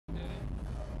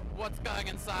what's going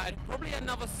inside. Probably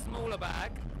another smaller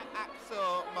bag.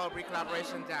 Axel Mulberry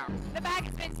collaboration down. The bag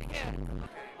has been secured.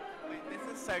 Okay. Wait,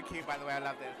 this is so cute, by the way. I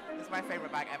love this. This is my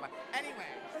favorite bag ever. Anyway,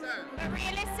 so. But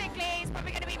realistically, it's probably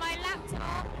going to be my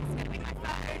laptop, it's going to be my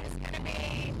phone, it's going to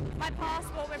be my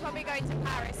passport. We're probably going to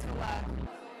Paris for work.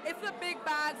 It's a big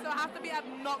bag, so I have to be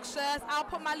obnoxious. I'll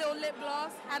put my little lip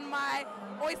gloss and my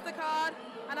Oyster card,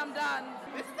 and I'm done.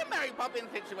 This is the Mary Poppins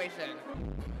situation.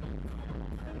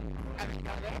 Have you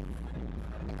done it?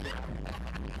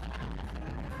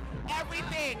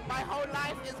 Everything, my whole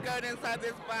life is going inside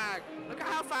this bag. Look at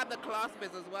how fat the clasp is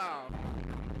as well.